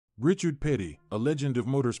Richard Petty, a legend of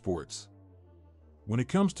motorsports. When it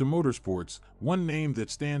comes to motorsports, one name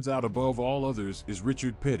that stands out above all others is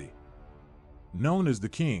Richard Petty. Known as the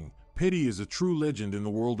King, Petty is a true legend in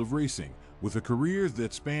the world of racing, with a career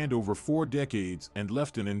that spanned over 4 decades and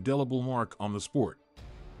left an indelible mark on the sport.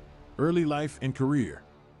 Early life and career.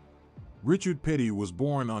 Richard Petty was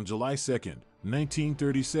born on July 2,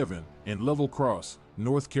 1937, in Level Cross,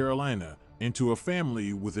 North Carolina, into a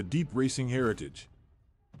family with a deep racing heritage.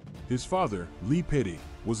 His father, Lee Petty,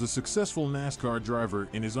 was a successful NASCAR driver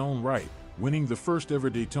in his own right, winning the first ever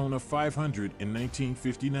Daytona 500 in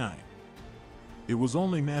 1959. It was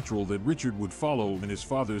only natural that Richard would follow in his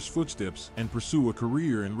father's footsteps and pursue a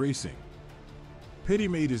career in racing. Petty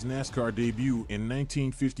made his NASCAR debut in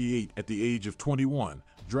 1958 at the age of 21,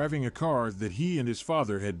 driving a car that he and his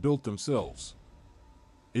father had built themselves.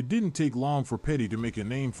 It didn't take long for Petty to make a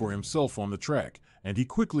name for himself on the track, and he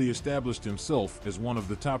quickly established himself as one of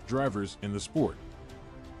the top drivers in the sport.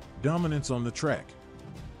 Dominance on the track.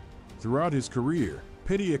 Throughout his career,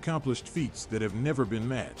 Petty accomplished feats that have never been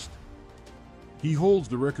matched. He holds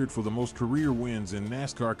the record for the most career wins in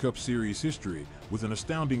NASCAR Cup Series history, with an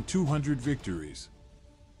astounding 200 victories.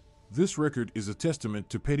 This record is a testament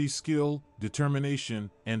to Petty's skill,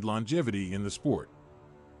 determination, and longevity in the sport.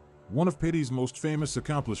 One of Petty's most famous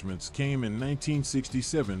accomplishments came in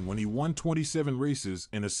 1967 when he won 27 races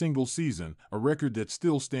in a single season, a record that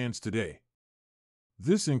still stands today.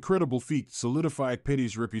 This incredible feat solidified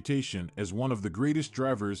Petty's reputation as one of the greatest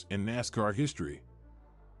drivers in NASCAR history.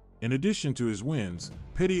 In addition to his wins,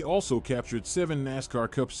 Petty also captured 7 NASCAR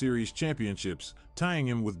Cup Series championships, tying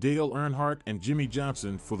him with Dale Earnhardt and Jimmy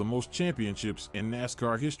Johnson for the most championships in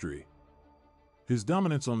NASCAR history. His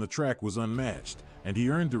dominance on the track was unmatched, and he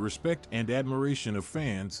earned the respect and admiration of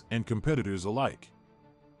fans and competitors alike.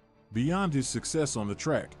 Beyond his success on the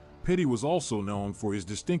track, Petty was also known for his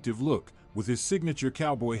distinctive look, with his signature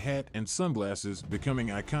cowboy hat and sunglasses becoming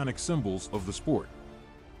iconic symbols of the sport.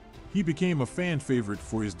 He became a fan favorite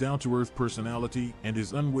for his down-to-earth personality and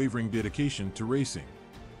his unwavering dedication to racing.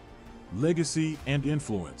 Legacy and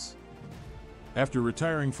influence. After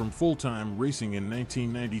retiring from full-time racing in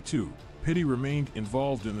 1992, Petty remained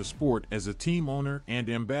involved in the sport as a team owner and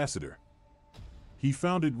ambassador. He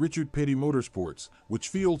founded Richard Petty Motorsports, which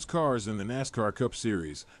fields cars in the NASCAR Cup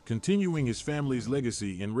Series, continuing his family's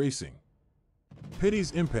legacy in racing.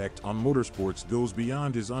 Petty's impact on motorsports goes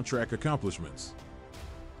beyond his on-track accomplishments.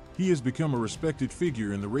 He has become a respected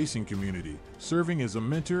figure in the racing community, serving as a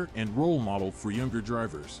mentor and role model for younger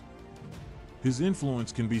drivers. His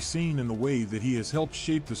influence can be seen in the way that he has helped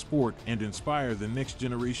shape the sport and inspire the next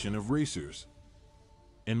generation of racers.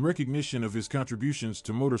 In recognition of his contributions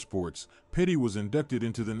to motorsports, Petty was inducted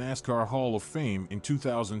into the NASCAR Hall of Fame in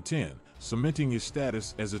 2010, cementing his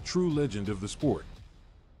status as a true legend of the sport.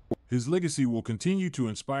 His legacy will continue to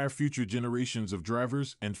inspire future generations of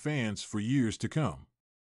drivers and fans for years to come.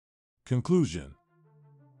 Conclusion.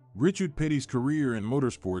 Richard Petty's career in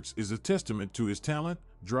motorsports is a testament to his talent,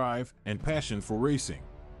 drive, and passion for racing.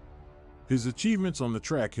 His achievements on the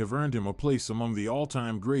track have earned him a place among the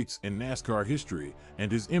all-time greats in NASCAR history,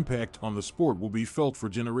 and his impact on the sport will be felt for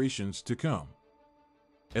generations to come.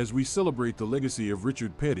 As we celebrate the legacy of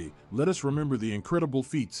Richard Petty, let us remember the incredible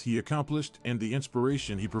feats he accomplished and the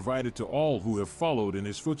inspiration he provided to all who have followed in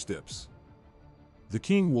his footsteps. The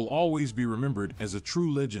King will always be remembered as a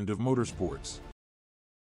true legend of motorsports.